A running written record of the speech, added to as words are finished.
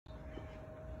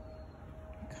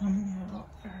come out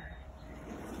our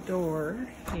door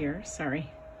here. Sorry,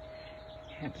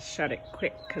 I had to shut it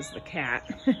quick because the cat.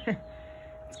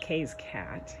 It's Kay's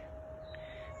cat.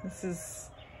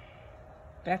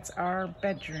 That's our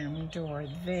bedroom door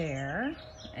there,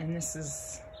 and this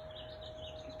is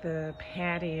the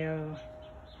patio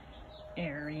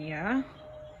area.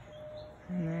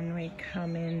 And then we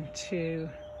come into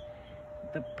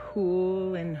the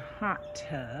pool and hot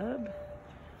tub,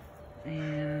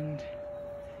 and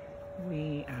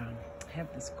we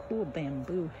have this cool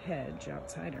bamboo hedge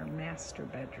outside our master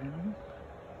bedroom,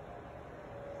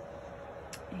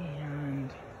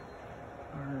 and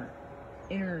our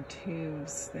inner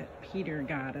tubes that Peter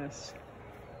got us,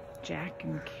 Jack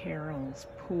and Carol's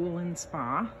pool and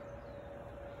spa,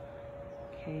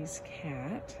 Kay's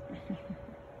cat.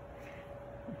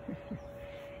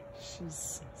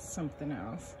 She's something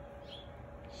else.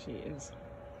 She is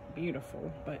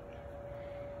beautiful, but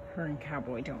her and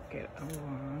Cowboy don't get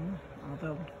along,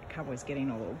 although Cowboy's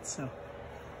getting old. So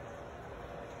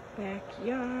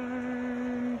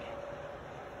backyard.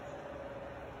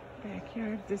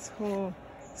 This whole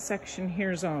section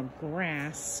here is all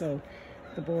grass, so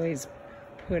the boys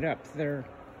put up their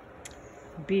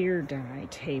beer dye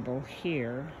table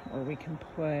here, or we can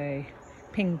play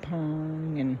ping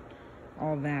pong and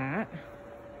all that.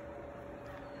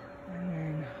 And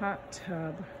then hot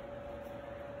tub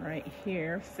right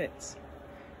here fits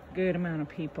a good amount of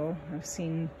people. I've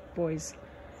seen boys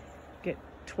get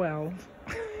 12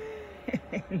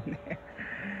 in there.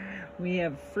 We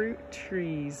have fruit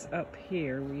trees up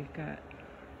here. We've got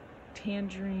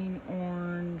tangerine,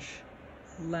 orange,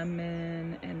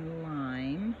 lemon, and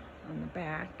lime on the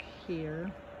back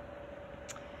here.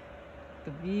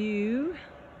 The view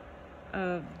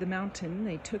of the mountain,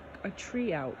 they took a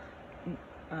tree out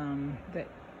that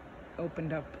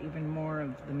opened up even more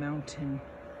of the mountain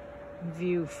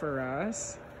view for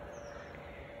us.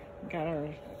 Got our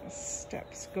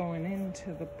steps going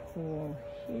into the pool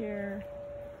here.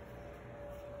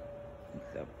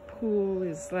 The pool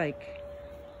is like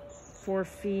 4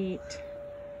 feet,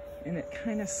 and it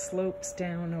kind of slopes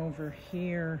down over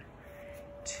here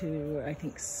to, I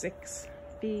think, 6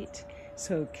 feet,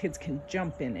 so kids can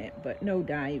jump in it, but no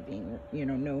diving, you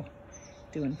know, no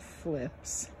doing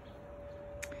flips.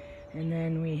 And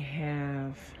then we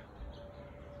have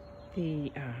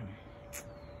the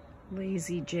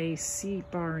Lazy JC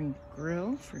Bar and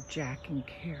Grill for Jack and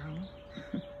Carol.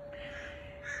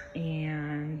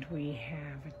 And we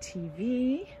have a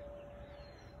TV,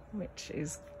 which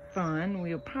is fun.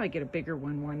 We'll probably get a bigger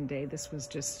one day. This was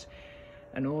just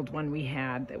an old one we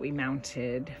had that we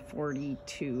mounted,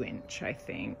 42-inch, I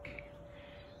think.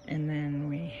 And then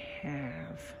we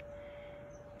have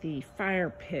the fire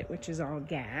pit, which is all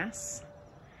gas,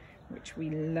 which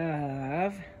we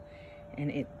love, and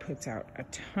it puts out a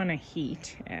ton of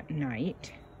heat at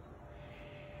night.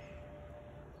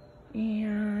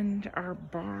 And our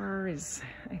bar is,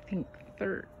 I think,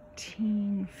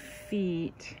 13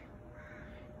 feet.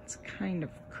 It's kind of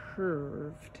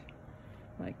curved,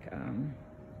 like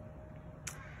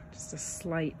just a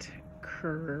slight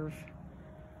curve.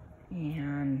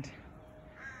 And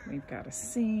we've got a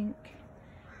sink,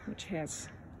 which has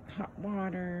hot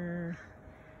water.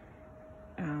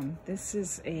 This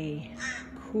is a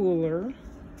cooler.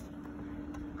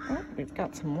 Oh, we've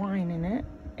got some wine in it.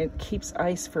 It keeps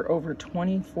ice for over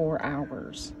 24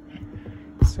 hours.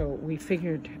 So we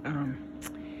figured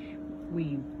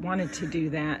we wanted to do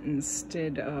that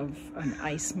instead of an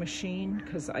ice machine,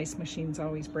 because ice machines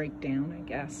always break down, I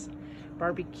guess.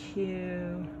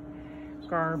 Barbecue,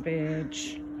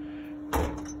 garbage,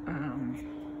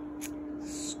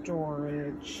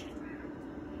 storage,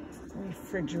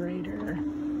 refrigerator.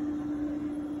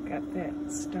 Got that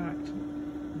stocked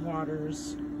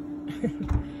waters.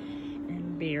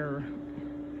 Beer,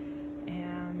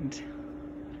 and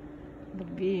the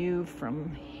view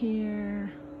from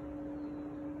here,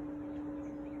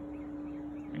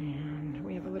 and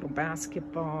we have a little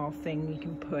basketball thing you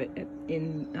can put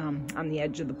in on the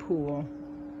edge of the pool,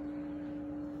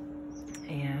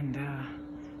 and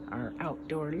our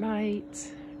outdoor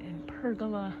lights and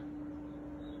pergola,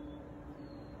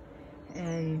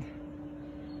 and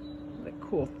the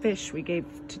cool fish we gave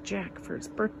to Jack for his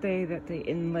birthday that they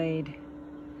inlaid.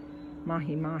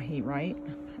 Mahi-mahi, right?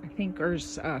 I think, or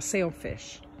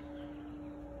sailfish.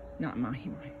 Not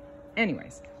mahi-mahi.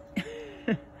 Anyways.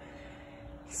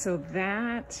 So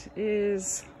that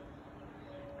is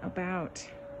about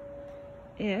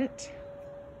it.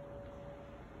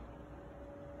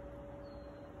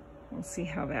 We'll see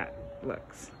how that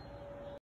looks.